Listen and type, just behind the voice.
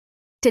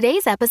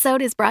Today's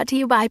episode is brought to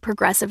you by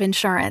Progressive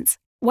Insurance.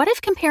 What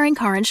if comparing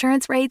car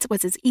insurance rates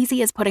was as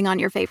easy as putting on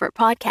your favorite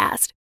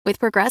podcast? With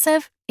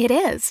Progressive, it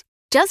is.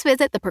 Just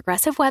visit the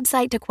Progressive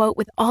website to quote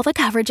with all the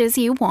coverages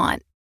you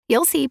want.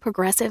 You'll see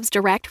Progressive's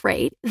direct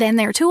rate, then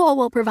their tool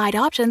will provide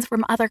options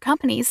from other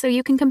companies so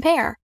you can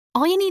compare.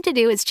 All you need to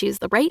do is choose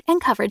the rate and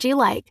coverage you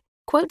like.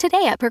 Quote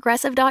today at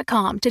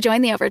Progressive.com to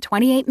join the over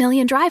 28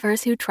 million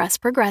drivers who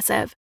trust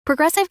Progressive.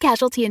 Progressive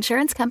Casualty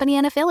Insurance Company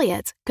and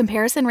Affiliates.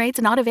 Comparison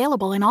rates not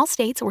available in all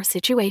states or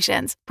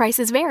situations.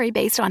 Prices vary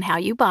based on how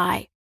you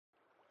buy.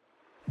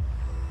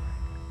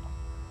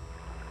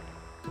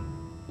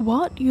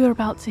 What you're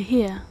about to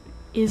hear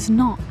is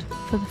not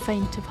for the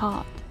faint of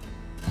heart.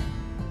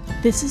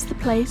 This is the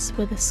place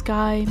where the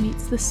sky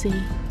meets the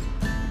sea,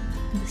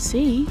 and the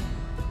sea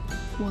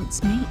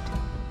wants meat.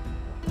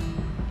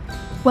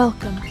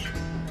 Welcome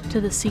to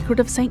The Secret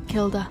of St.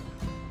 Kilda.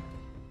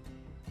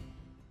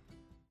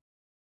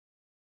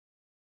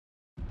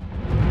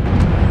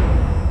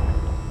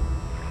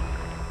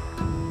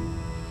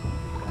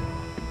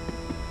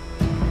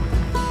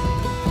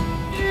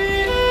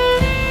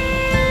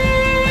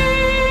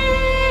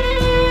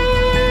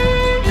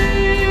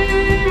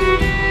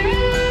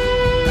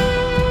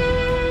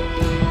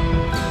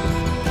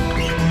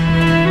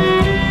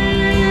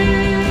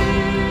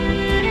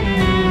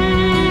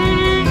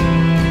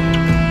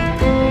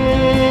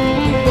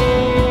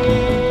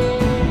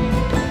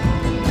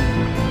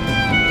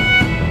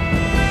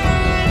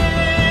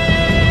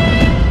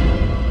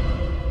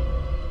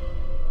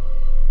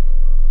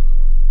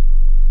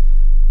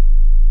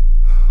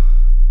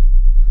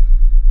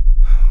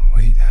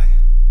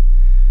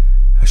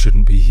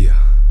 Shouldn't be here.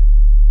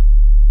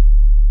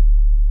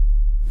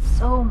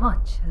 So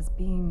much has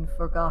been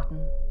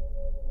forgotten,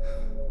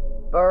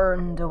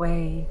 burned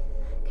away.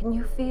 Can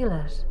you feel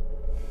it?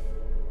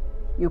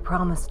 You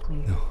promised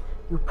me. No.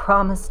 You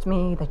promised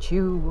me that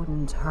you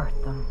wouldn't hurt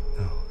them.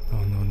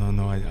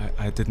 No.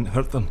 I didn't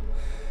hurt them.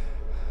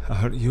 I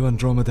hurt you,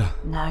 Andromeda.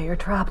 Now you're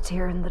trapped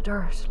here in the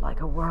dirt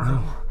like a worm.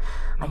 No.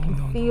 I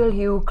can feel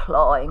you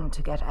clawing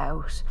to get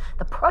out.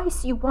 The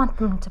price you want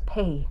them to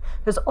pay.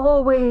 There's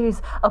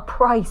always a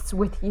price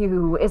with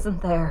you,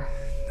 isn't there?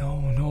 No.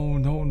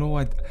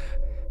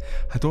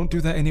 I don't do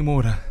that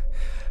anymore.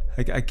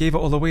 I gave it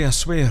all away, I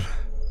swear.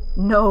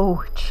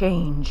 No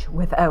change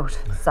without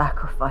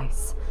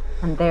sacrifice.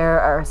 And there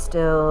are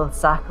still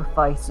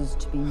sacrifices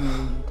to be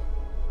made.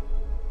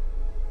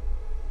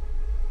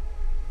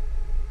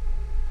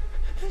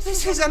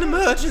 This is an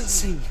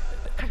emergency!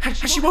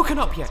 Has she woken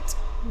up yet?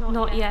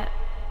 Not yet.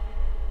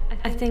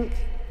 I think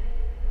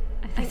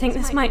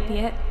this might be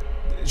it.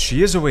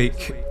 She is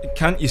awake.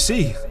 Can't you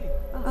see?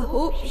 I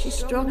hope she's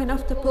strong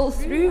enough to pull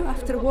through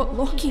after what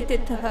Loki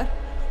did to her.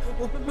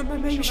 Well,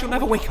 maybe she'll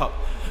never wake up.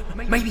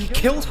 Maybe he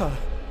killed her.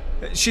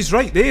 She's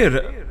right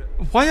there.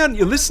 Why aren't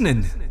you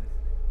listening?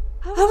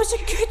 I was a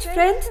good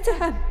friend to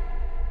him.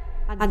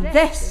 And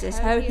this is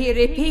how he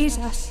repays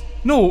us.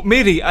 No,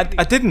 Mary, I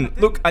didn't.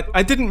 Look,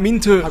 I didn't mean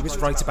to... I was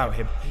right about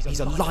him. He's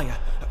a liar.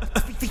 A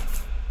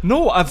thief.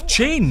 No, I've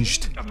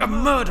changed. A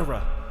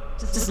murderer.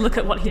 Just look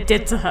at what he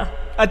did to her.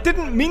 I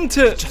didn't mean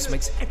to... It just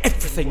makes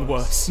everything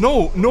worse.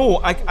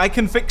 No, I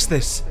can fix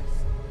this.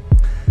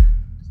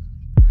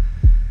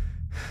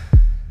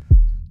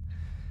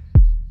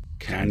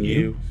 Can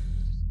you?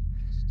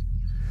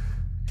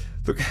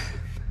 Look...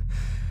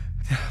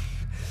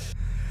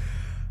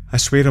 I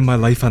swear on my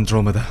life,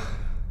 Andromeda.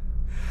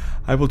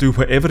 I will do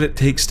whatever it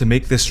takes to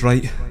make this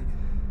right.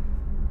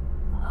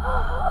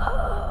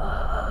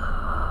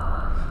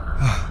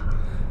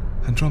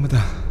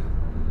 Andromeda.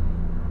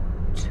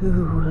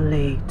 Too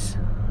late,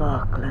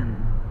 Lachlan.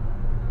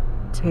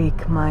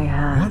 Take my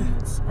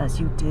hands as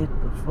you did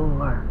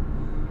before.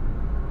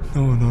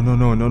 No.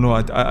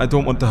 I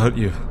don't want to hurt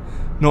you.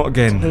 Not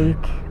again.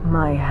 Take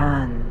my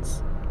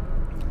hands.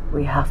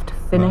 We have to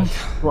finish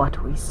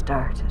what we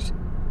started.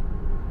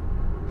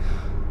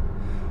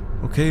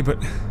 Okay, but...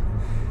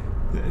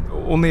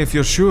 only if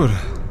you're sure.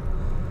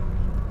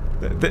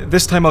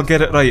 This time I'll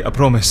get it right, I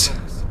promise.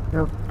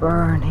 You're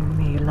burning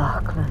me,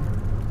 Lachlan.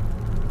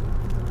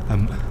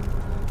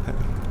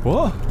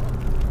 What?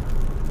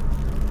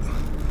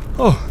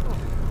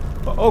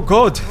 Oh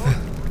God.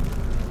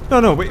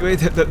 No, wait,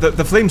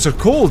 the flames are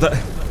cold.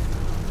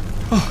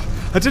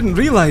 I didn't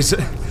realise.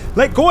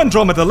 Let go,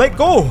 Andromeda, let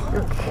go!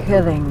 You're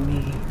killing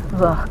me,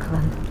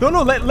 Lachlan. No,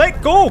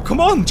 let go,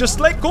 come on, just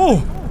let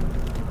go!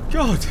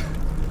 God.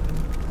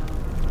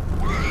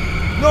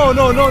 No,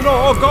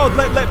 oh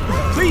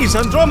God, please,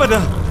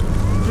 Andromeda!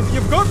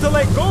 You've got to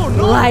let go,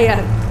 no!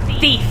 Liar!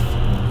 Thief!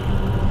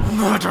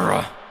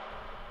 Murderer!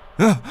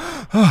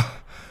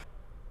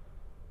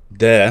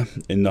 There,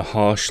 in the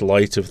harsh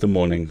light of the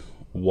morning,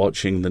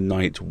 watching the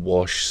night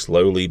wash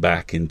slowly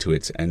back into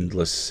its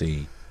endless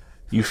sea,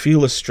 you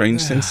feel a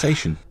strange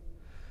sensation.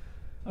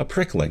 A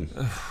prickling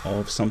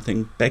of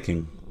something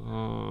begging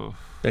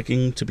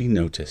to be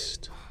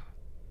noticed.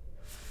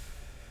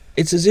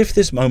 It's as if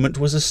this moment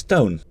was a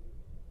stone,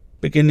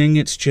 beginning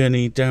its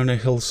journey down a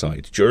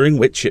hillside, during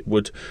which it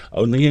would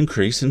only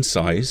increase in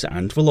size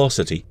and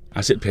velocity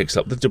as it picks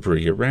up the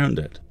debris around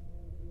it.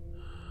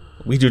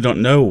 We do not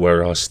know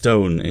where our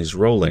stone is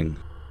rolling,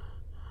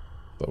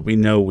 but we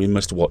know we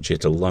must watch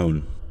it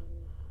alone.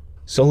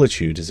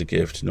 Solitude is a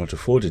gift not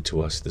afforded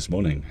to us this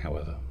morning,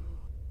 however.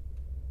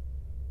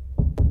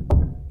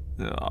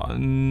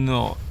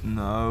 Not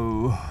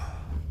now.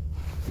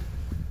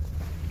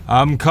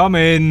 I'm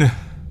coming.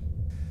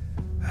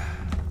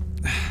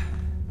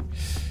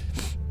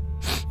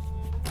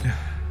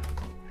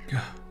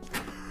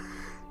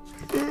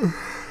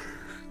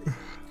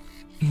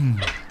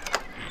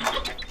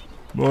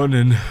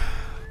 Morning.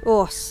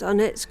 Oh, son,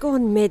 it's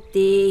gone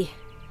midday.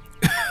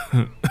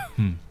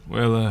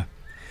 Well,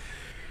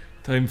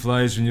 time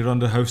flies when you're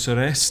under house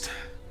arrest.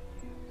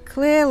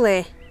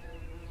 Clearly.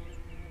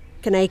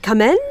 Can I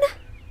come in?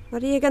 Or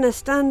are you going to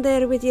stand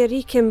there with your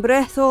reeking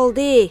breath all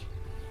day?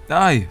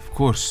 Aye, of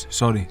course,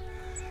 sorry.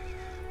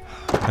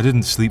 I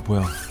didn't sleep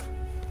well.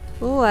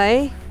 Oh,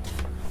 aye.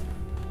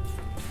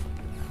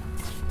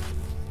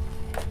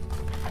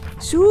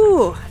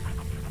 So,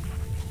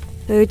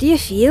 how do you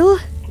feel?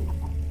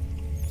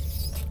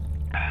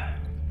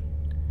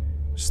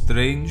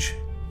 Strange.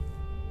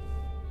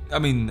 I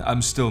mean,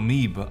 I'm still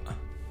me, but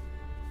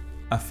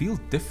I feel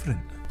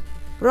different.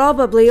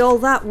 Probably all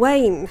that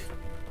wine.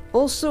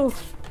 Also,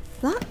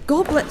 that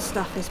goblet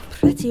stuff is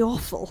pretty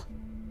awful.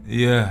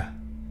 Yeah.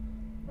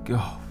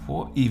 God,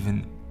 what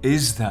even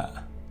is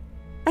that?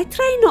 I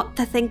try not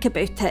to think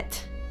about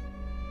it.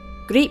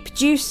 Grape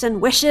juice and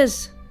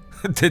wishes.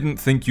 I didn't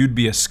think you'd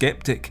be a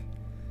skeptic.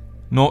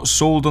 Not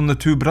sold on the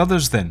two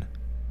brothers, then?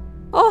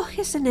 Oh,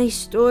 it's a nice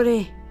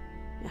story.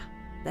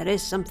 There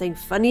is something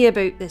funny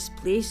about this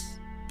place.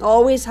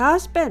 Always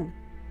has been.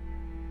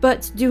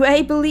 But do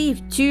I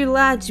believe two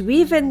lads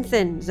weaving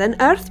things and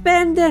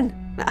earthbending?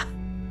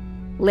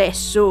 Less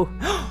so.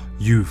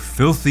 You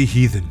filthy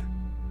heathen.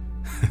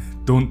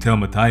 Don't tell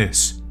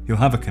Matthias. He'll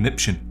have a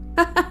conniption.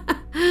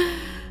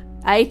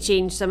 I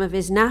changed some of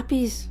his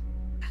nappies.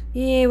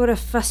 Yeah, we're a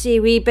fussy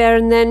wee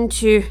bairn then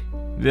too.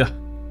 Yeah.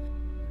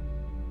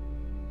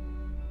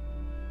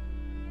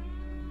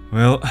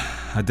 Well,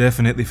 I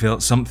definitely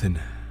felt something.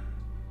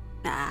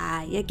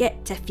 You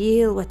get to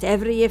feel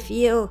whatever you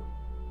feel.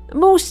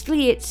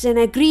 Mostly it's an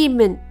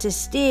agreement to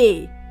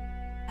stay.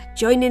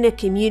 Joining a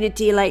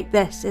community like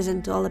this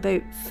isn't all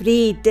about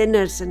free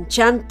dinners and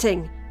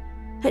chanting.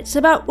 It's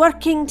about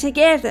working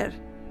together.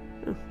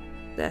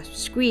 The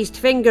squeezed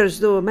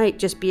fingers, though, might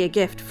just be a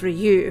gift for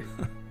you.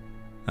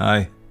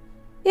 Aye.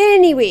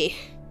 Anyway,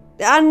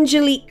 the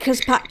Angelique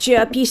has packed you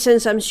a piece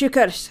and some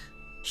sugars.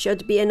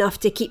 Should be enough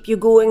to keep you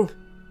going.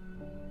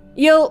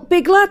 You'll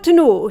be glad to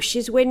know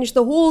she's whinged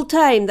the whole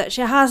time that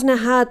she hasn't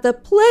had the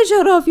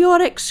pleasure of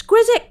your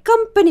exquisite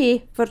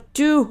company for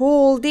 2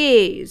 whole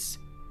days.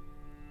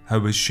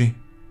 How is she?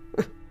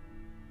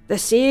 The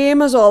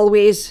same as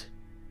always.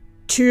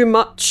 Too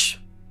much.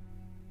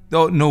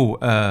 Oh, no,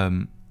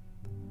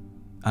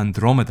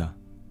 Andromeda.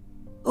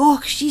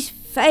 Oh, she's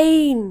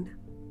fine.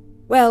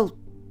 Well,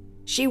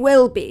 she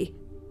will be.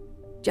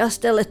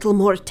 Just a little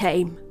more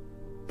time.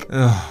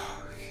 Ugh.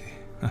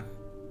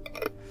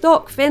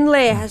 Doc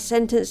Finlay has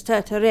sentenced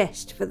her to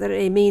rest for the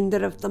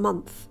remainder of the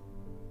month.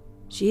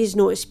 She's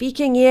not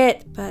speaking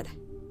yet, but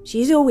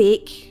she's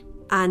awake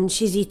and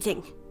she's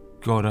eating.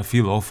 God, I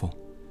feel awful.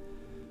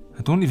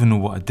 I don't even know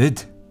what I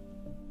did.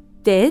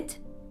 Did?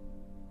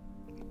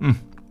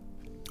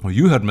 Well,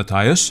 you heard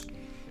Matthias.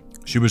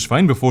 She was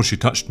fine before she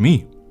touched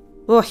me.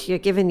 Oh, you're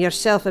giving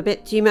yourself a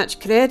bit too much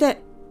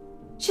credit.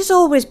 She's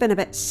always been a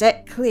bit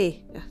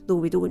sickly, though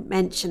we don't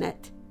mention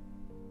it.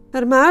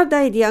 Her ma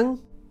died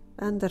young.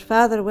 And her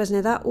father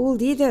wasn't that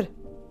old either.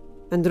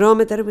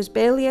 Andromeda was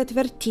barely out of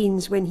her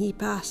teens when he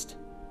passed.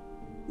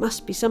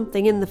 Must be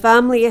something in the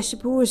family, I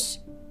suppose.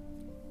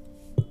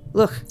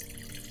 Look,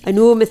 I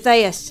know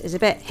Matthias is a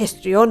bit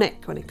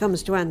histrionic when it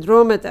comes to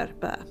Andromeda,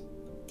 but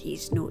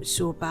he's not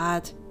so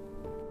bad.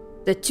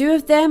 The two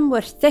of them were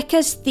thick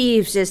as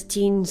thieves as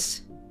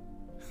teens.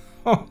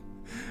 Oh,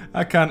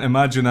 I can't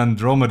imagine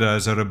Andromeda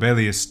as a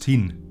rebellious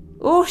teen.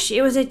 Oh,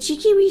 she was a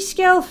cheeky wee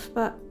skilf,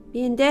 but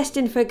being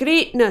destined for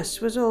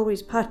greatness was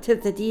always part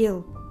of the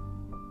deal.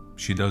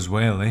 She does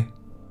well, eh?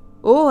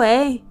 Oh,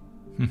 eh.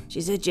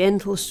 She's a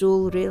gentle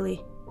soul,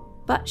 really.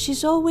 But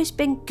she's always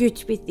been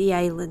good with the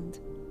island.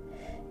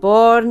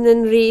 Born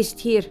and raised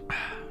here.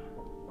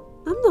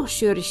 I'm not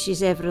sure if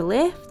she's ever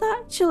left,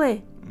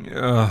 actually.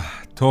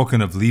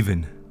 Talking of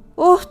leaving.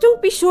 Oh,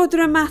 don't be so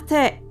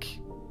dramatic.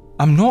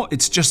 I'm not,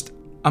 it's just,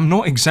 I'm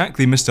not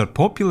exactly Mr.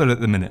 Popular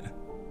at the minute.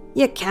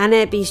 You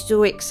can't be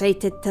so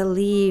excited to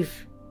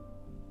leave.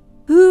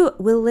 Who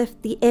will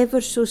lift the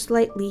ever so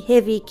slightly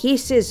heavy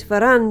cases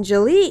for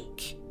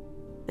Angelique?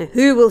 And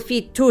who will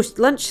feed Toast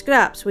lunch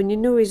scraps when you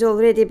know he's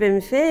already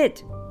been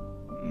fed?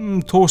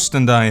 Toast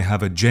and I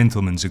have a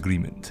gentleman's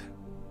agreement.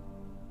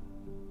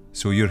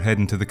 So you're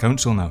heading to the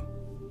council now?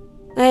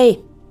 Aye,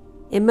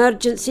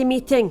 emergency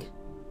meeting.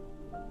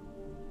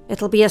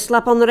 It'll be a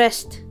slap on the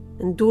wrist,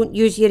 and don't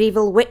use your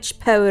evil witch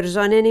powers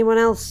on anyone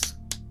else.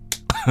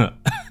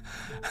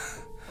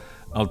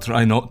 I'll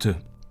try not to.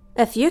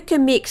 If you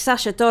can make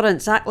Sasha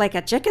Torrance act like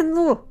a chicken,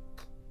 though,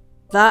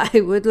 that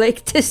I would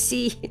like to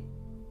see.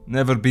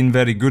 Never been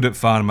very good at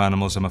farm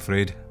animals, I'm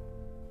afraid.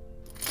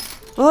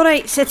 All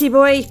right, city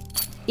boy,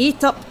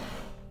 eat up.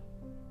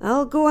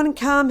 I'll go and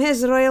calm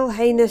His Royal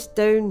Highness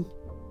down.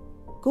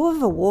 Go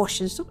have a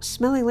wash and stop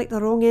smelling like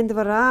the wrong end of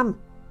a ram.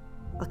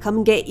 I'll come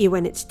and get you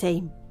when it's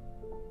time.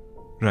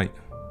 Right.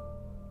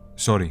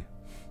 Sorry.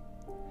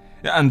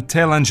 And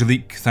tell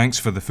Angelique thanks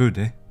for the food,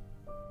 eh?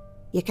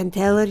 You can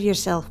tell her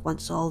yourself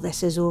once all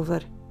this is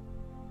over.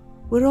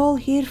 We're all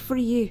here for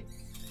you,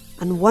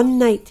 and one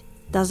night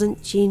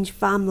doesn't change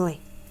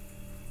family.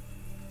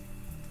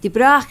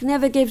 Dubrac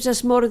never gives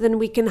us more than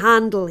we can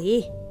handle,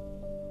 eh?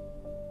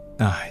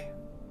 Aye.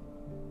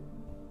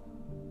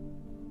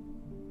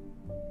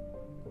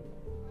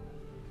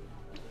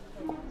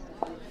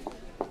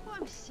 What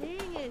I'm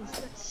saying is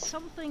that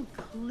something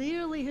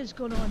clearly has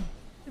gone on.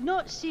 We've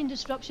not seen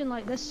disruption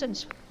like this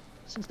since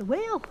the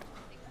whale.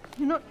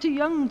 You're not too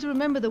young to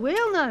remember the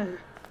whale now.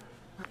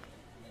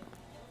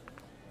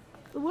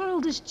 The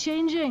world is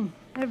changing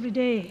every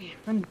day,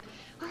 and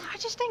I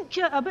just think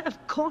a bit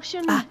of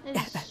caution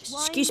is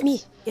excuse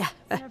wise. me.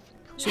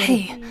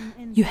 Hey,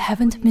 you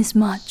haven't missed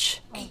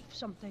much.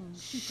 Something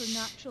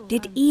supernatural.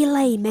 Did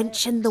Eli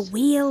mention the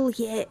whale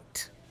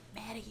yet?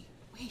 Mary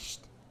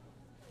wished.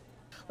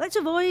 Let's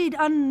avoid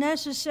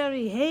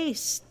unnecessary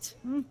haste.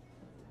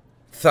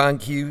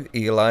 Thank you,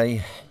 Eli.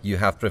 You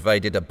have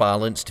provided a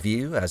balanced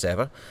view, as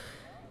ever.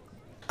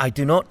 I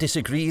do not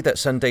disagree that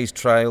Sunday's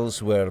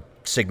trials were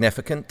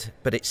significant,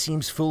 but it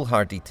seems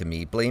foolhardy to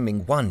me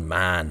blaming one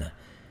man.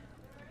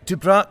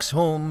 Dubrac's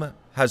home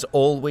has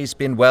always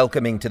been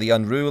welcoming to the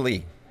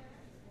unruly.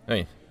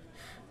 Hey,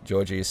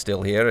 Georgie is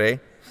still here, eh?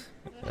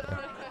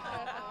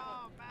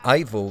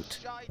 I vote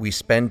we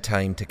spend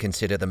time to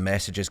consider the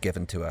messages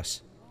given to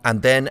us,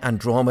 and then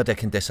Andromeda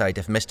can decide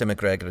if Mr.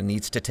 McGregor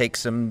needs to take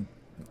some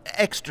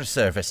extra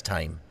service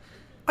time.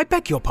 I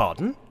beg your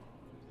pardon?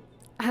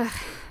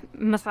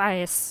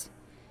 Matthias,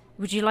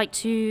 would you like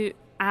to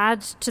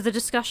add to the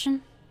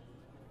discussion?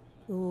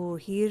 Oh,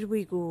 here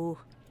we go.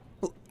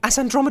 As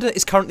Andromeda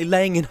is currently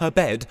laying in her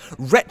bed,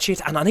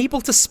 wretched and unable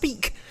to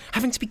speak,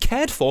 having to be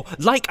cared for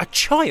like a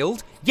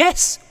child,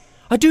 yes,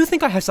 I do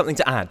think I have something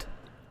to add.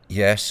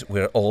 Yes,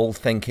 we're all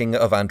thinking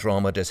of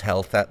Andromeda's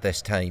health at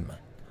this time.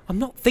 I'm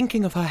not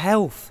thinking of her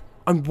health.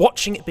 I'm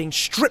watching it being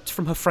stripped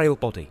from her frail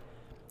body.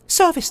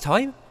 Service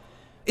time?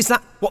 Is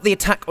that what the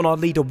attack on our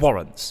leader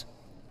warrants?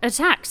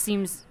 Attack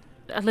seems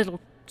a little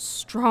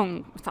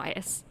strong,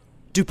 Matthias.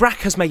 Dubrac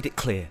has made it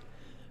clear.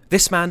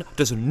 This man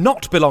does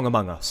not belong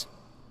among us.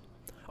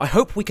 I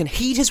hope we can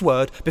heed his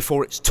word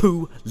before it's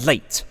too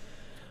late.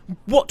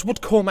 What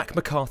would Cormac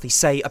McCarthy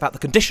say about the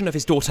condition of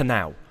his daughter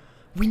now?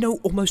 We know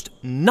almost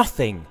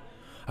nothing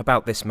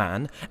about this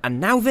man,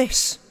 and now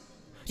this.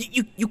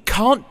 You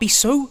can't be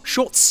so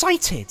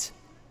short-sighted.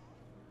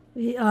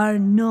 We are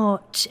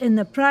not in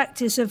the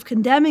practice of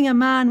condemning a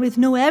man with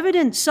no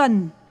evidence,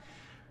 son.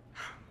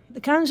 The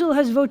council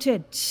has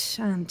voted,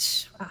 and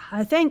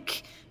I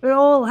think we're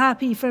all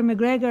happy for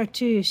McGregor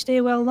to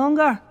stay well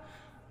longer.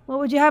 What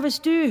would you have us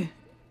do?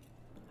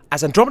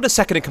 As Andromeda's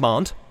second in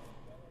command,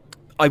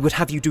 I would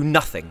have you do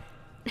nothing.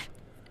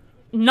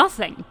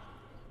 Nothing?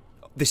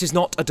 This is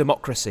not a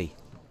democracy.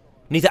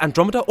 Neither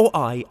Andromeda or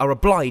I are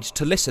obliged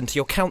to listen to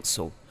your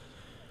counsel.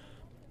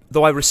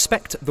 Though I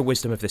respect the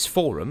wisdom of this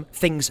forum,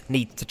 things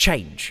need to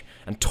change,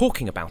 and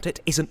talking about it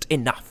isn't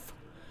enough.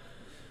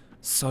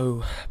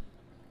 So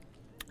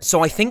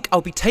I think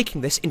I'll be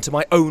taking this into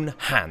my own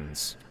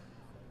hands.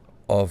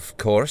 Of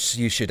course,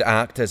 you should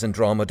act as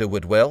Andromeda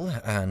would will,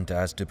 and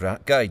as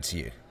Dubrac guides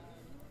you.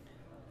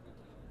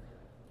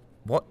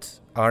 What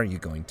are you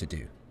going to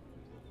do?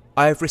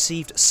 I have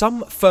received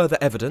some further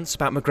evidence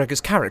about McGregor's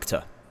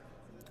character.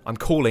 I'm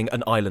calling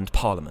an island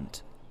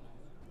parliament.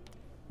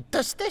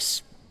 Does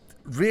this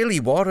really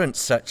warrant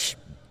such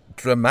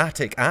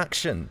dramatic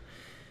action?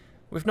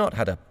 We've not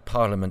had a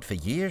parliament for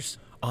years.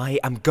 I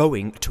am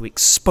going to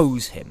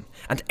expose him,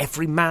 and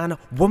every man,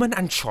 woman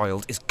and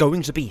child is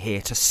going to be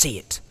here to see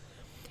it.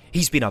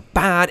 He's been a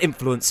bad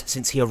influence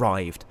since he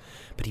arrived,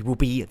 but he will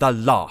be the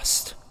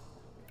last.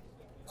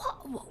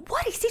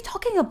 What is he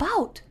talking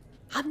about?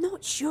 I'm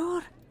not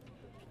sure,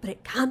 but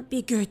it can't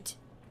be good.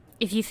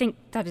 If you think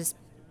that is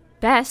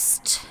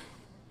best.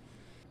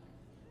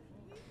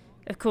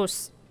 Of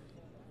course,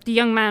 the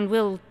young man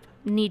will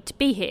need to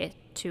be here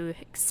to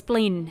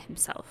explain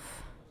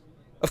himself.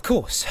 Of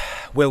course,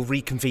 we'll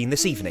reconvene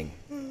this evening.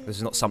 This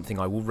is not something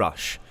I will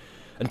rush.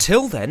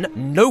 Until then,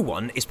 no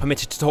one is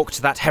permitted to talk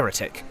to that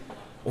heretic,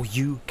 or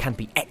you can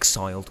be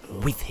exiled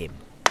with him.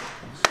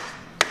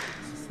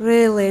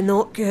 Really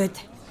not good.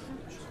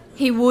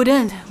 He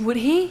wouldn't, would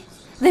he?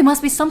 There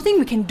must be something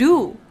we can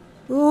do.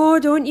 Oh,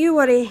 don't you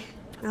worry.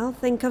 I'll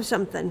think of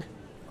something.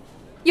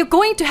 You're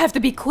going to have to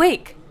be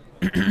quick.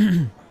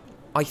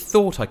 I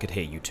thought I could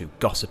hear you two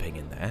gossiping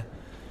in there.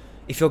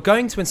 If you're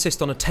going to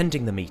insist on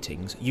attending the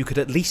meetings, you could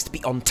at least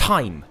be on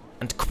time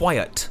and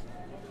quiet.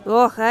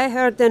 Oh, I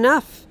heard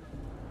enough.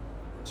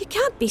 You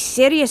can't be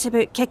serious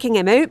about kicking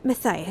him out,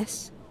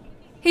 Matthias.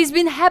 He's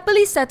been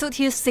happily settled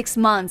here 6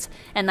 months,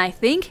 and I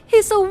think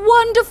he's a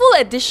wonderful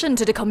addition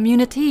to the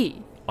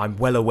community. I'm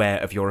well aware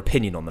of your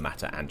opinion on the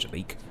matter,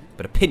 Angelique,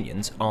 but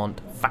opinions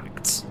aren't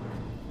facts.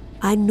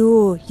 I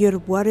know you're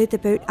worried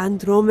about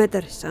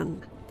Andromeda,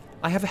 son.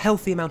 I have a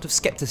healthy amount of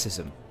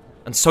scepticism,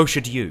 and so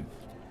should you.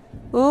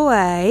 Oh,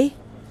 aye.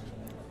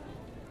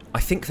 I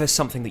think there's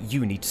something that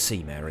you need to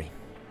see, Mary.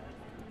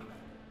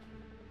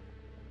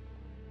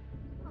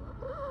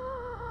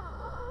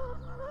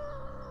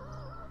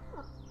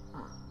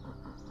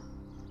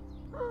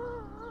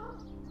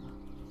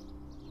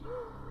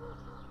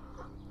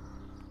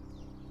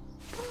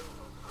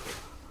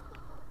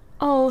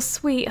 Oh,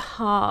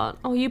 sweetheart.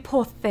 Oh, you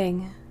poor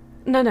thing.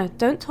 No,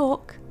 don't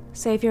talk.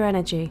 Save your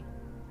energy.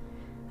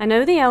 I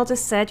know the elders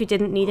said you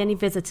didn't need any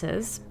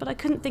visitors, but I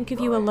couldn't think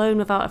of you alone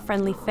without a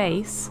friendly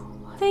face.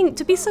 Think,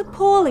 to be so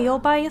poorly all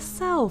by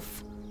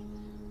yourself.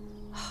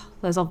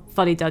 Those old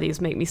fuddy-duddies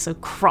make me so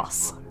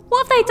cross.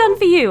 What have they done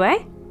for you,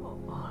 eh?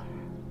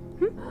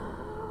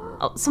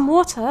 Oh, some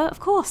water, of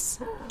course.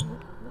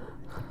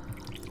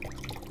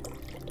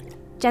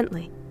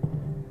 Gently.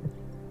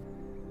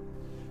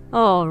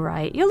 All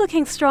right, you're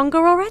looking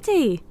stronger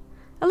already.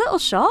 A little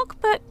shock,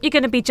 but you're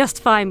going to be just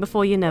fine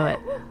before you know it.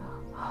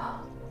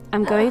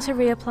 I'm going to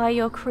reapply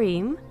your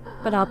cream,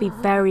 but I'll be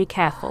very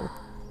careful.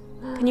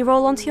 Can you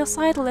roll onto your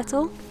side a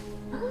little?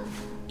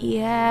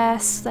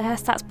 Yes,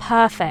 that's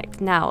perfect.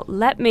 Now,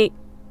 let me...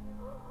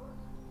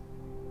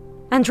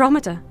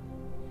 Andromeda.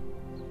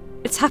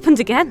 It's happened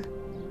again.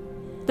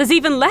 There's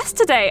even less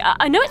today.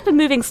 I know it's been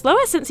moving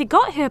slower since he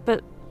got here,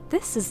 but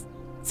this is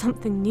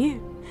something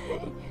new.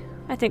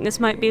 I think this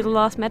might be the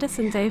last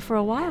medicine day for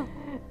a while.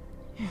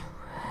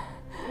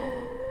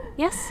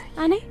 Yes,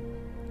 Annie?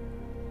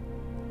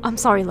 I'm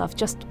sorry, love,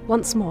 just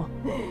once more.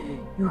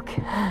 You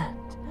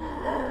can't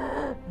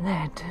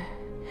let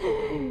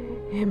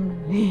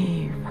him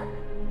leave.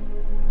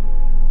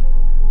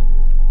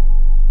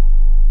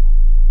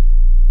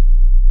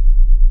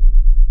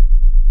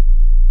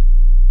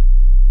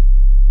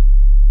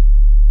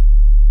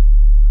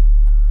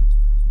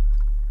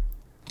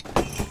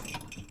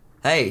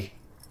 Hey.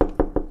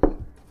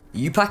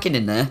 You packing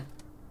in there?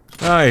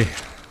 Aye.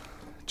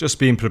 Just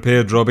being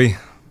prepared, Robbie.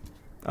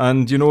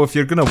 And, you know, if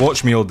you're going to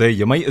watch me all day,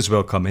 you might as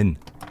well come in.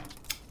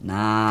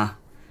 Nah.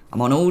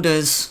 I'm on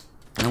orders.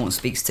 No one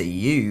speaks to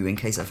you in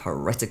case of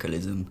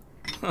hereticalism.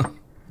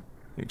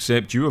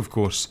 Except you, of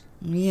course.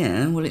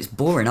 Yeah, well, it's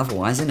boring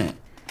otherwise, isn't it?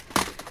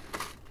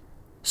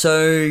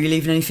 So, you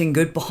leaving anything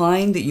good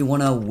behind that you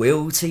want to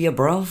will to your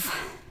bruv?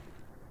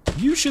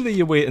 Usually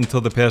you wait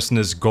until the person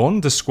is gone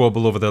to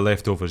squabble over their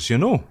leftovers, you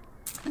know.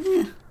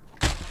 Yeah.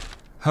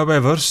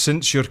 However,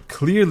 since you're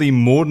clearly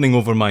mourning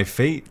over my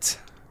fate,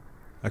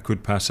 I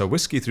could pass a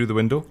whiskey through the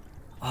window.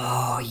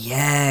 Oh,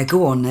 yeah,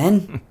 go on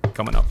then.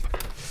 Coming up.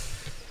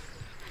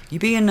 You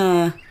being,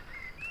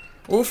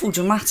 awful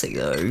dramatic,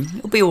 though.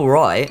 It'll be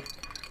alright.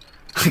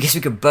 I guess we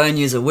could burn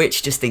you as a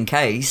witch just in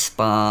case,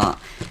 but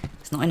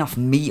there's not enough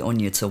meat on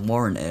you to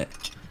warrant it.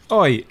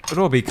 Oi,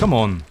 Robbie, come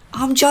on.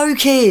 I'm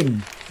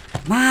joking!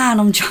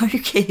 Man, I'm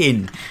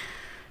joking.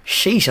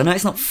 Sheesh, I know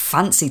it's not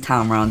fancy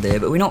town round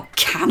here, but we're not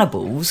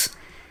cannibals.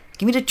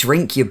 Give me the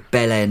drink, you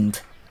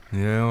bellend.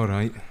 Yeah,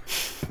 alright.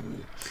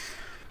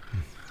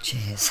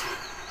 Cheers.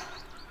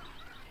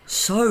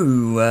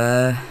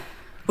 So,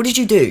 what did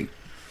you do?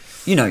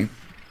 You know,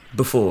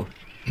 before.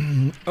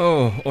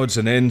 Oh, odds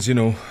and ends, you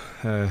know.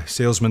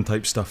 Salesman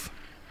type stuff.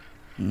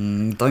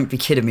 Don't be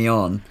kidding me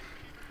on.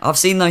 I've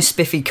seen those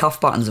spiffy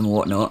cuff buttons and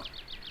whatnot.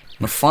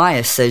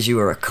 Matthias says you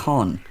were a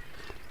con.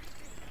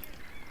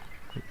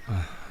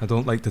 I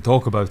don't like to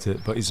talk about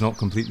it, but he's not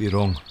completely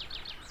wrong.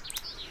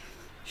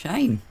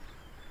 Shame.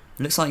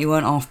 Looks like you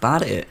weren't half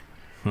bad at it.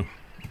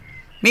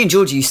 Me and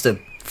Georgie used to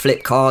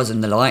flip cars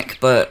and the like,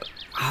 but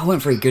I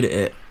weren't very good at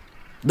it.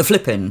 The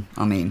flipping,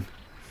 I mean.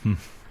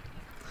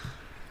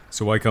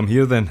 So why come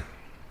here then?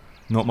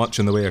 Not much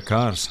in the way of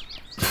cars.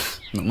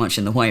 Not much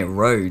in the way of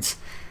roads.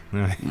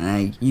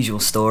 Usual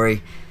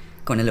story.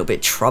 Got in a little bit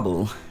of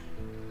trouble.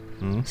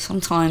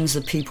 Sometimes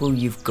the people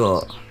you've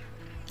got,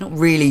 not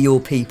really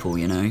your people,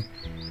 you know.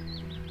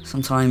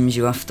 Sometimes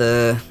you have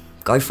to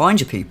go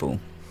find your people.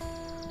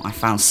 I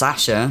found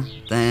Sasha,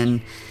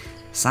 then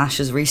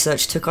Sasha's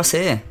research took us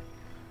here.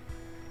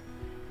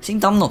 Seemed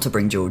dumb not to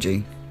bring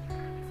Georgie.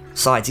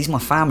 Besides, he's my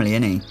family,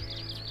 isn't he?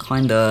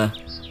 Kinda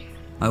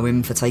owe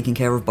him for taking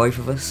care of both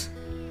of us.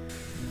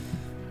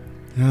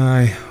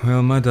 Aye,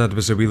 well, my dad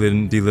was a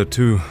wheeling dealer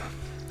too.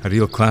 A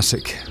real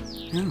classic.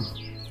 Oh.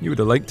 You would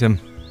have liked him.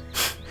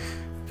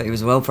 But he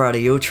was well proud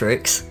of your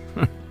tricks.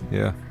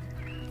 Yeah.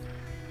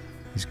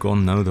 He's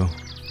gone now, though.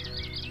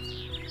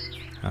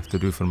 Have to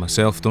do for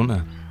myself, don't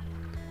I?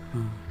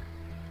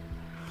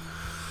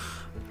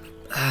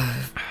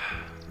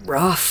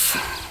 Rough.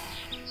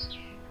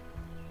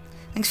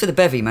 Thanks for the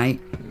bevy, mate.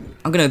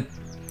 I'm gonna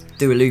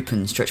do a loop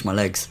and stretch my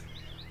legs.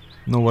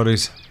 No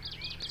worries.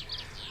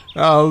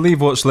 I'll leave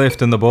what's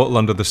left in the bottle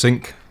under the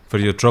sink for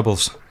your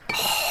troubles.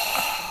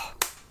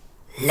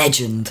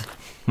 Legend.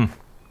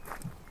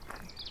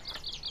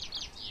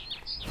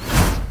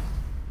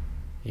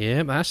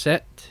 Yeah, that's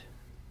it.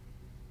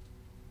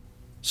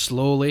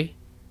 Slowly.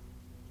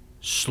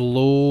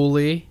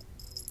 Slowly.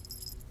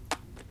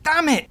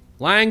 Damn it!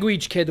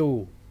 Language,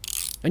 kiddo.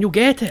 And you'll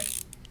get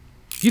it.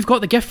 You've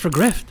got the gift for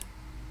grift.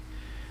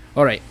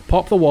 Alright,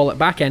 pop the wallet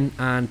back in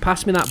and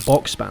pass me that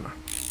box spanner.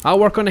 I'll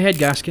work on the head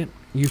gasket.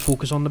 You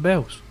focus on the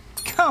bells.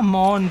 Come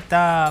on,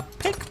 Dad.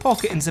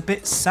 Pickpocketing's a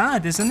bit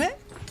sad, isn't it?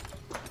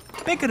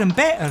 Bigger and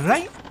better,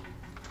 right?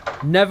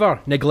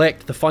 Never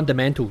neglect the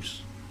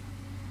fundamentals.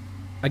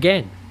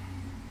 Again.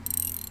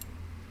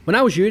 When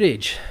I was your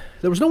age,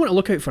 there was no one to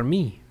look out for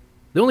me.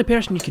 The only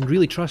person you can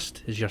really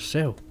trust is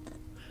yourself.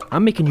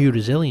 I'm making you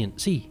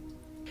resilient, see?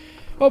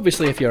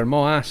 Obviously, if your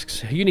ma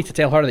asks, you need to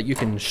tell her that you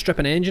can strip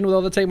an engine with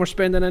all the time we're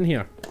spending in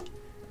here.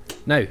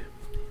 Now,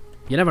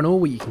 you never know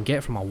what you can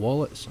get from a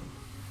wallet, son.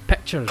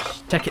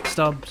 Pictures, ticket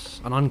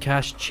stubs, an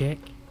uncashed cheque.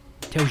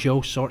 Tells you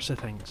all sorts of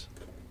things.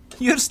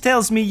 Yours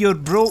tells me you're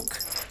broke.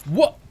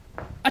 What?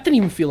 I didn't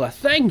even feel a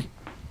thing.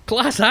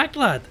 Class act,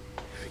 lad.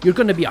 You're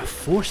going to be a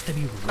force to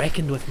be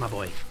reckoned with, my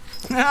boy.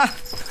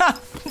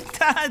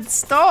 Dad,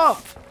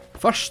 stop!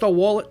 First a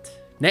wallet,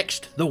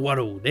 next the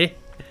world, eh?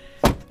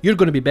 You're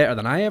going to be better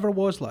than I ever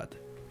was, lad.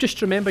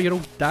 Just remember your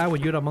old dad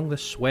when you're among the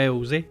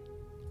swells, eh?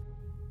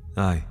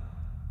 Aye.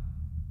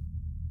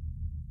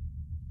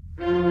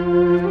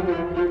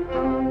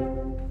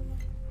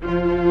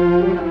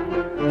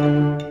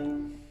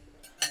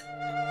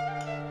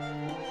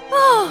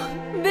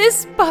 Oh,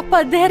 this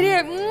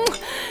papadere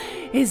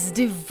is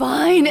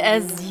divine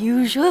as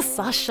usual,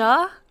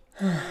 Sasha.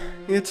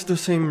 It's the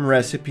same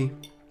recipe.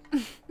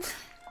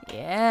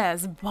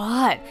 Yes,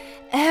 but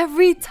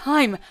every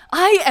time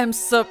I am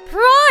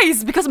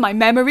surprised because my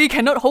memory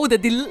cannot hold the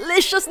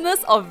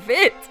deliciousness of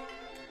it.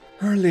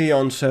 Early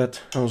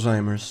onset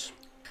Alzheimer's.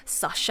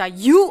 Sasha,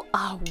 you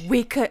are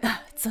wicked.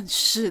 真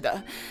是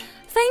的.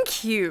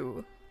 Thank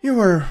you. You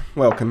are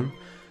welcome.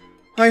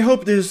 I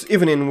hope this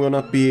evening will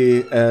not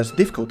be as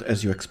difficult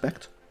as you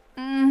expect.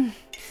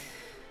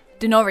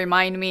 Do not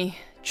remind me.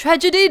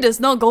 Tragedy does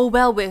not go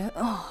well with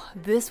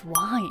this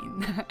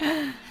wine.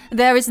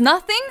 There is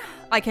nothing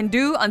I can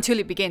do until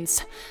it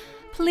begins.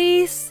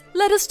 Please,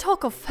 let us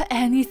talk of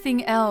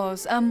anything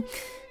else.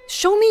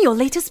 Show me your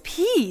latest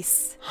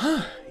piece.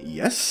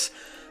 Yes,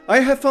 I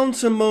have found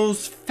some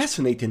most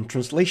fascinating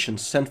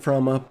translations sent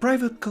from a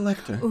private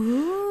collector.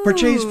 Ooh.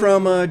 Purchased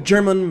from a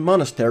German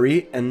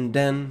monastery, and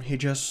then he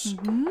just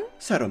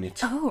sat on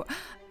it. Oh,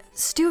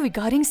 still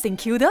regarding St.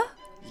 Kilda?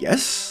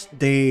 Yes,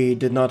 they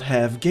did not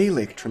have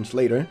Gaelic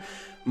translator.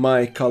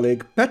 My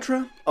colleague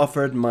Petra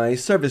offered my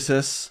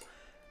services,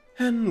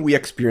 and we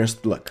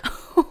experienced luck.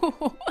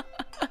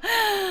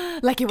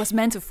 Like it was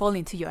meant to fall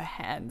into your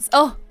hands.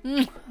 Oh,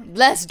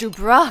 bless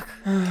Dubrak.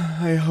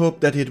 I hope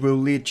that it will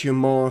lead to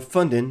more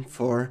funding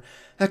for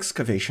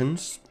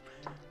excavations.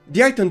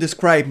 The item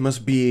described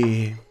must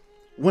be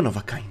one of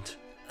a kind.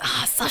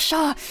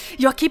 Sasha,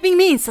 you're keeping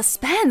me in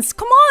suspense.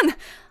 Come on,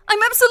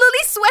 I'm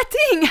absolutely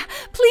sweating.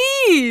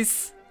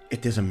 Please.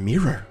 It is a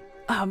mirror.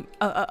 A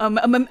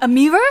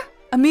mirror?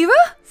 A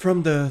mirror?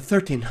 From the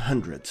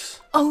 1300s.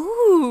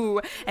 Oh,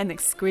 an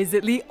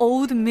exquisitely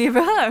old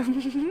mirror.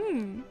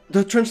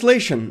 The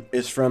translation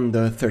is from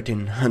the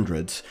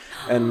 1300s,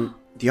 and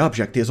the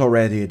object is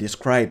already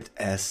described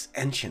as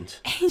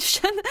ancient.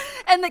 Ancient?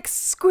 An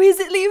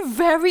exquisitely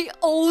very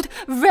old,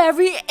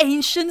 very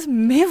ancient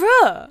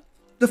mirror.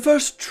 The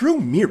first true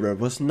mirror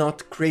was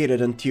not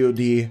created until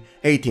the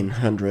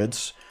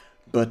 1800s,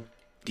 but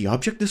the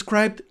object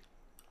described,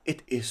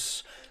 it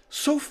is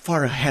so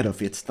far ahead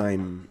of its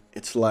time.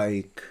 It's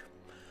like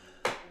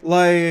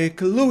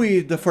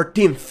Louis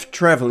XIV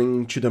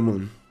traveling to the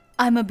moon.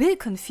 I'm a bit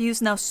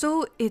confused now.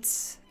 So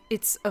it's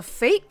a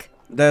fake?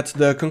 That's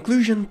the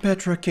conclusion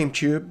Petra came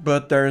to,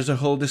 but there is a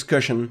whole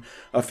discussion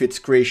of its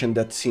creation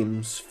that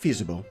seems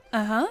feasible.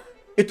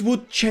 It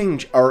would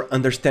change our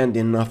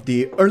understanding of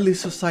the early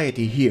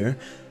society here.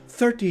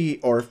 30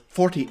 or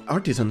 40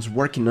 artisans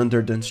working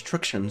under the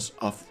instructions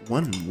of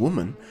one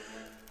woman.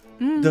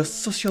 The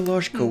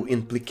sociological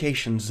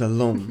implications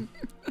alone.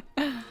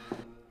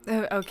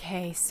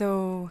 Okay,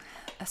 so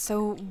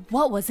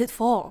what was it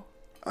for?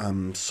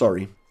 I'm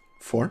sorry.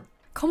 For?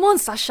 Come on,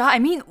 Sasha. I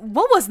mean,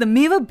 what was the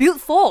mirror built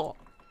for?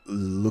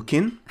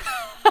 Looking?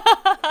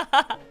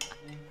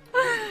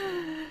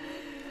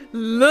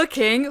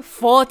 Looking?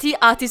 40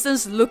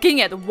 artisans looking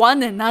at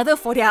one another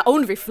for their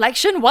own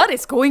reflection? What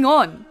is going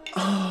on?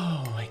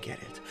 Oh, I get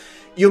it.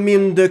 You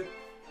mean the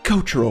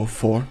cultural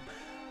form?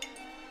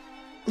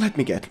 Let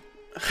me get.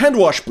 Hand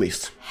wash,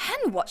 please.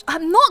 Hand wash?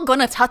 I'm not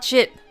gonna touch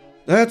it.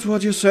 That's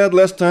what you said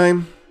last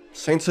time.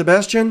 Saint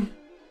Sebastian?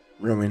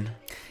 Ruin.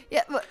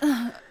 Yeah, but...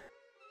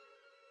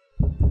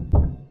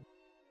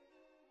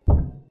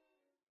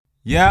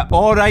 Yeah,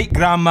 alright,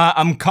 Grandma.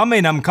 I'm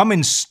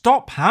coming.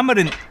 Stop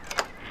hammering.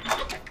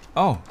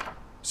 Oh,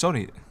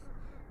 sorry.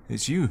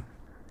 It's you.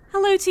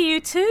 Hello to you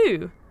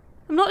too.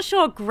 I'm not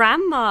sure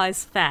Grandma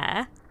is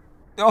fair.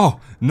 Oh,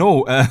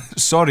 no,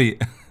 sorry.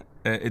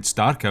 It's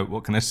dark out,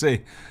 what can I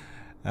say?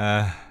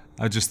 I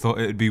just thought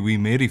it'd be wee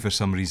Mary for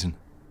some reason.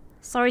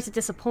 Sorry to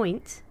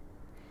disappoint.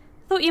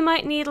 Thought you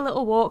might need a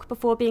little walk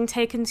before being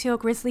taken to your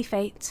grisly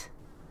fate.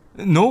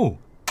 No,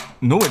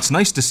 it's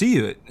nice to see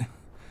you.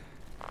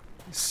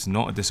 It's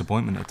not a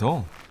disappointment at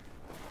all.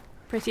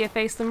 Prettier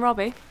face than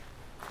Robbie?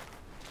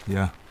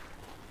 Yeah.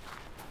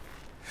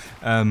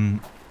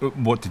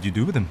 What did you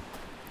do with him?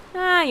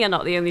 You're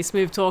not the only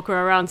smooth talker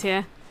around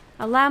here.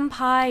 A lamb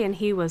pie and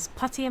he was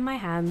putty in my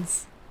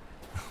hands.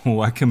 Oh,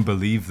 I can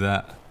believe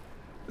that.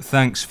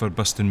 Thanks for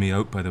busting me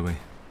out, by the way.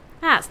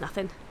 It's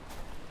nothing.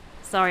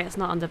 Sorry it's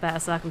not under better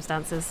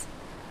circumstances.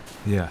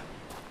 Yeah.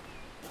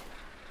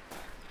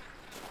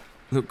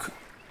 Look,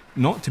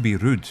 not to be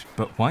rude,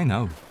 but why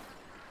now?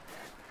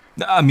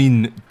 I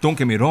mean, don't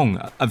get me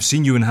wrong, I've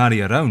seen you and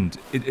Harry around.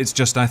 It's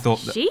just I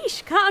thought that...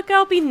 Sheesh, can't a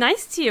girl be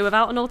nice to you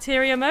without an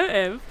ulterior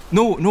motive?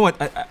 No,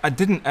 I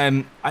didn't,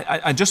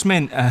 I just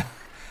meant,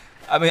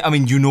 I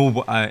mean, you know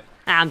what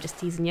I'm just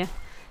teasing you.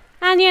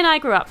 Anya and I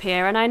grew up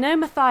here, and I know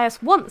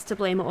Matthias wants to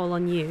blame it all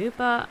on you,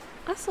 but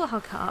I saw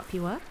how cut up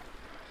you were.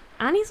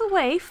 Annie's a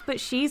waif, but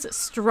she's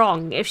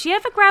strong. If she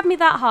ever grabbed me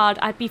that hard,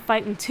 I'd be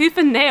fighting tooth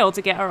and nail to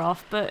get her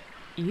off, but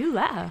you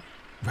let her.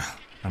 Well,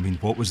 I mean,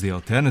 what was the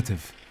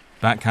alternative?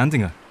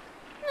 Backhanding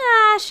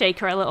her? Shake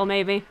her a little,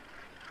 maybe.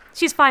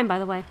 She's fine, by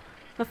the way.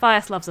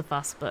 Matthias loves a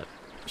fuss, but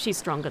she's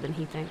stronger than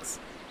he thinks.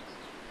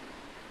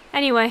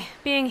 Anyway,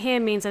 being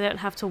here means I don't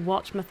have to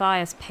watch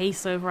Matthias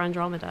pace over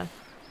Andromeda.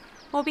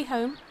 Or be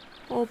home,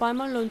 all by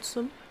my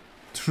lonesome.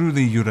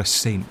 Truly, you're a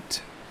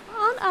saint.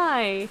 Aren't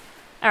I?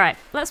 Alright,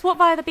 let's walk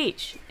via the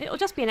beach. It'll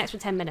just be an extra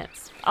 10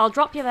 minutes. I'll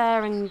drop you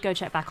there and go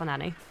check back on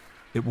Annie.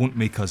 It won't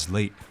make us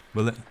late,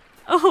 will it?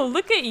 Oh,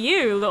 look at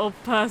you, little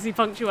Percy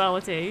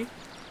punctuality.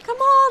 Come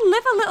on,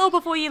 live a little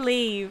before you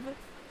leave.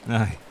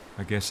 Aye,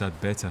 I guess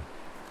I'd better.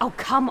 Oh,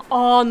 come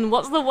on.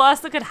 What's the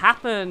worst that could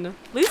happen?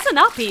 Loosen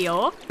up,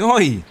 Eeyore.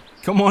 Oi,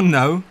 come on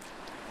now.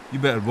 You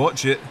better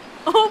watch it.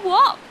 Oh,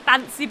 what,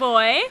 fancy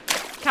boy?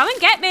 Come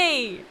and get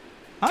me.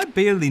 I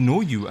barely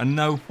know you, and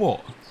now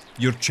what?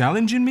 You're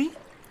challenging me?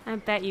 I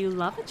bet you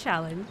love a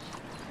challenge.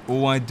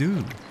 Oh, I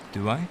do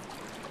I?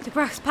 The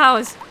grass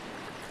powers.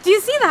 Do you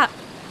see that?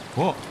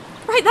 What?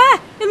 Right there,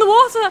 in the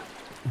water.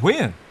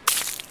 Where?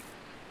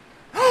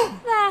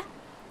 There.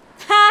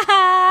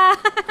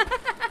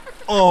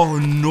 Oh,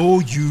 no,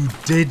 you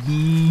did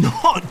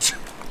not.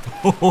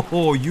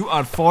 Oh, you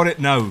are for it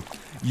now.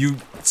 You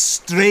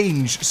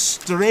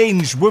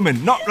strange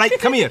woman. Not right.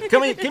 Come here,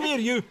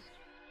 you.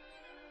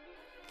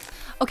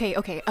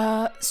 Okay.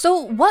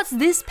 So what's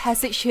this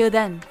passage here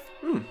then?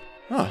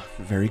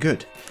 Very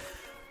good.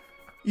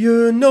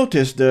 You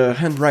noticed the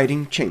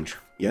handwriting change,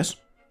 yes?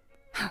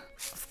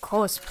 Of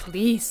course,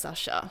 please,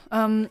 Sasha.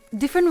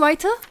 Different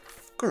writer?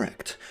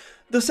 Correct.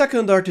 The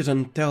second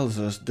artisan tells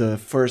us the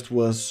first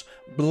was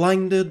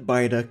blinded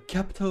by the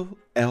capital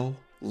L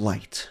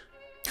light.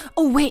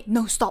 Oh, wait,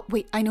 no, stop,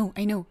 wait, I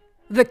know.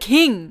 The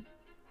king!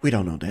 We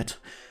don't know that.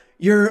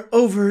 You're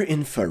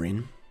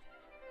over-inferring.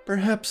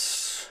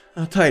 Perhaps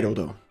a title,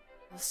 though.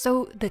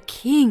 So, the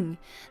king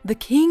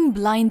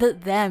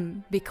blinded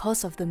them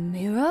because of the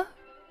mirror?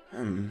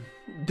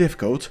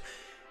 Difficult.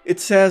 It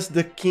says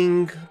the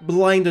king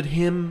blinded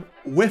him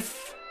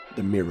with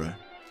the mirror.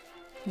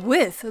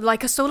 With?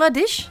 Like a solar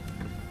dish?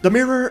 The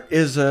mirror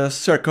is a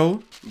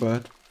circle,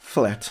 but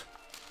flat.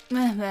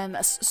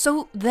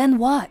 So then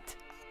what?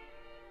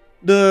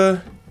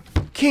 The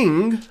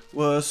king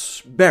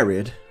was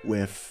buried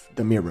with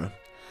the mirror.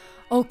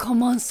 Oh,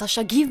 come on,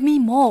 Sasha, give me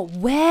more.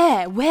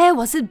 Where? Where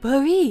was it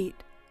buried?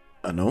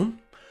 Unknown.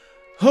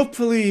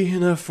 Hopefully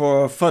enough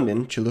for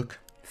funding, Chiluk.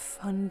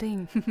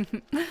 Funding?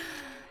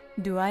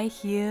 Do I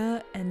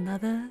hear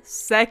another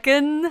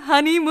second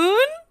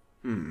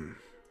honeymoon?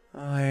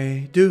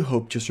 I do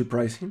hope to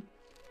surprise him.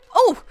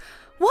 Oh,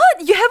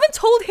 what? You haven't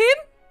told him?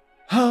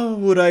 How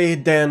would I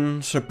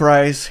then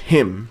surprise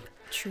him?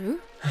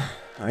 True.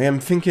 I am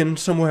thinking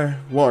somewhere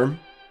warm,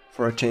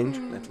 for a change,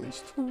 at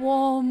least.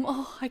 Warm.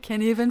 Oh, I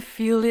can even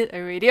feel it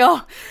already.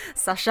 Oh,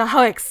 Sasha,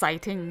 how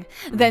exciting.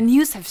 That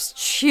news has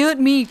cheered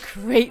me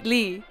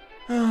greatly.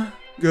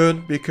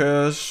 Good,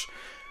 because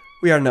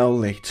we are now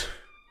late.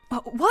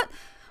 What?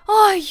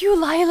 Oh, you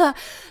Lila.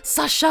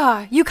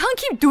 Sasha, you can't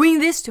keep doing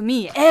this to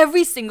me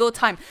every single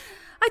time.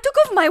 I took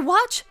off my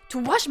watch to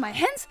wash my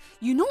hands.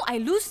 You know I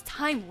lose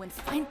time when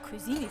fine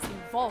cuisine is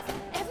involved.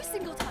 Every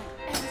single time.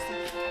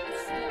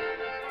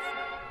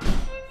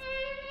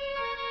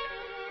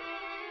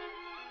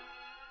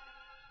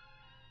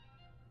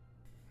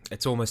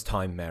 It's almost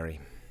time, Mary.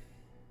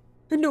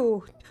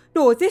 No,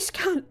 this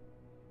can't...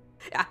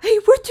 I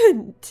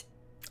wouldn't.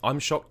 I'm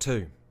shocked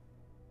too.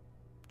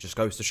 Just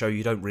goes to show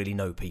you don't really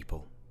know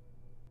people.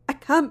 I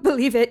can't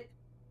believe it.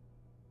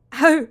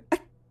 How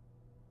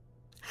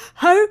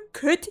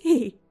could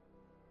he?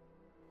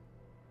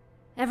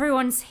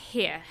 Everyone's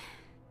here.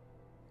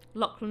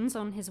 Lachlan's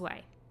on his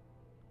way.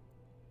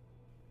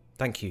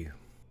 Thank you.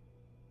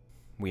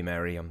 Wee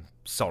Mary, I'm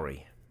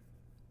sorry.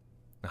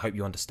 I hope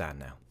you understand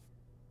now.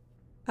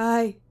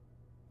 Aye.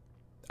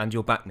 And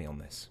you'll back me on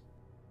this.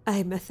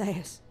 Aye,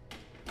 Matthias.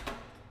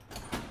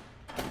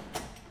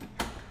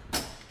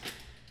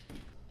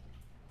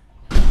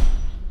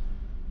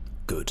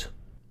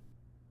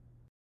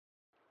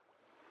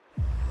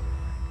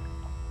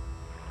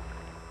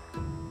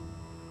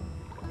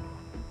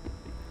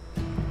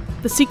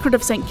 The Secret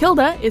of St.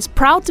 Kilda is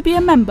proud to be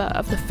a member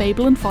of the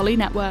Fable and Folly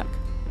Network.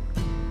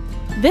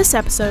 This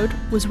episode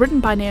was written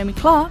by Naomi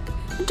Clark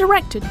and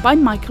directed by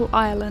Michael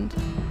Ireland.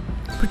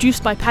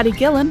 Produced by Paddy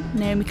Gillen,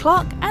 Naomi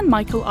Clark and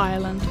Michael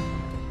Ireland.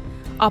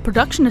 Our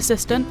production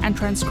assistant and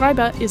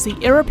transcriber is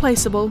the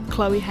irreplaceable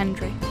Chloe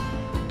Hendry.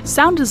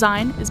 Sound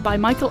design is by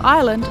Michael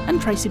Ireland and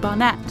Tracy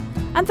Barnett,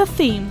 and the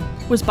theme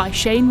was by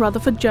Shane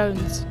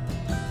Rutherford-Jones.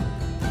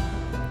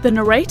 The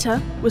narrator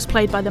was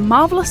played by the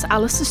marvellous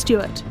Alistair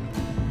Stewart.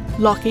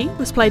 Lockie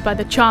was played by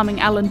the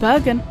charming Alan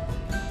Bergen.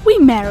 Wee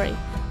Mary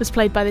was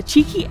played by the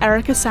cheeky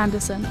Erica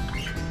Sanderson.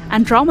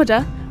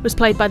 Andromeda was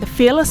played by the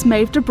fearless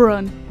Maeve de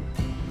Bruyn.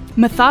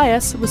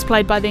 Matthias was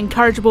played by the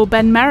incorrigible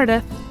Ben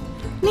Meredith.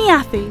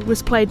 Niathi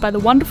was played by the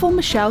wonderful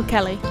Michelle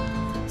Kelly.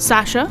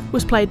 Sasha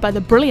was played by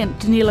the brilliant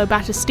Danilo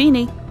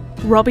Battistini.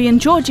 Robbie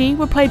and Georgie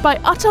were played by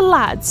utter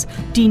lads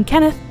Dean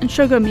Kenneth and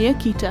Shogo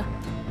Miyakita.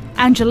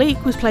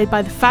 Angelique was played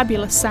by the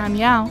fabulous Sam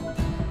Yao.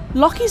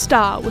 Lockie's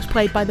Dar was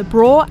played by the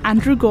braw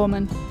Andrew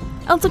Gorman.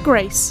 Elder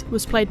Grace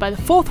was played by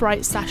the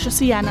forthright Sasha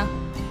Sienna.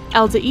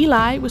 Elder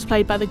Eli was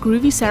played by the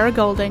groovy Sarah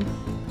Golding.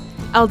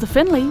 Elder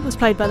Finley was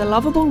played by the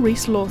lovable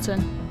Reese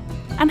Lawton.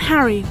 And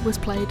Harry was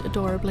played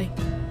adorably.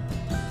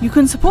 You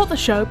can support the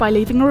show by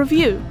leaving a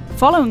review,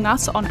 following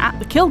us on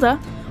 @thekilda,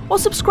 or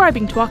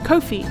subscribing to our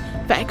Ko-fi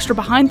for extra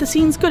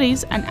behind-the-scenes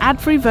goodies and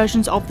ad-free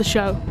versions of the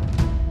show.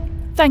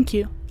 Thank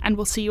you, and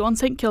we'll see you on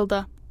St.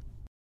 Kilda.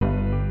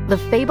 The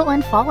Fable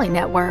and Folly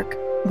Network,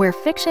 where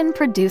fiction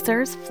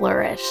producers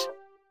flourish.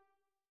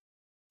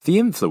 The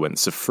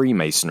influence of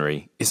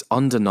Freemasonry is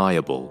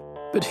undeniable,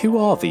 but who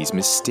are these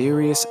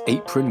mysterious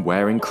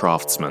apron-wearing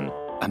craftsmen,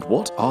 and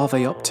what are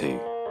they up to?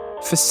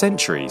 For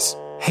centuries,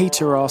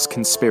 hater-ass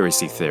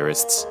conspiracy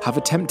theorists have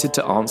attempted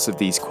to answer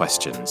these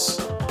questions.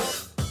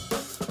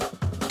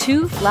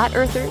 Two Flat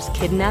Earthers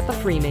Kidnap a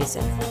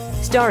Freemason,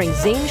 starring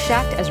Zane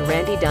Schacht as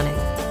Randy Dunning,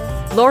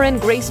 Lauren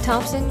Grace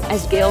Thompson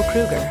as Gail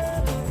Kruger,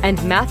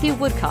 and Matthew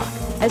Woodcock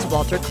as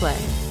Walter Clay.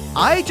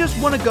 I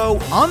just want to go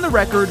on the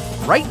record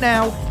right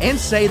now and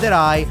say that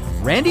I,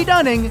 Randy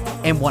Dunning,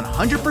 am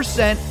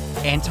 100%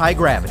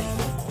 anti-gravity.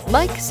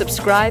 Like,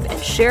 subscribe,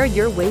 and share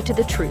your way to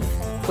the truth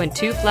when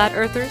two Flat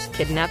Earthers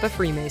kidnap a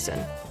Freemason.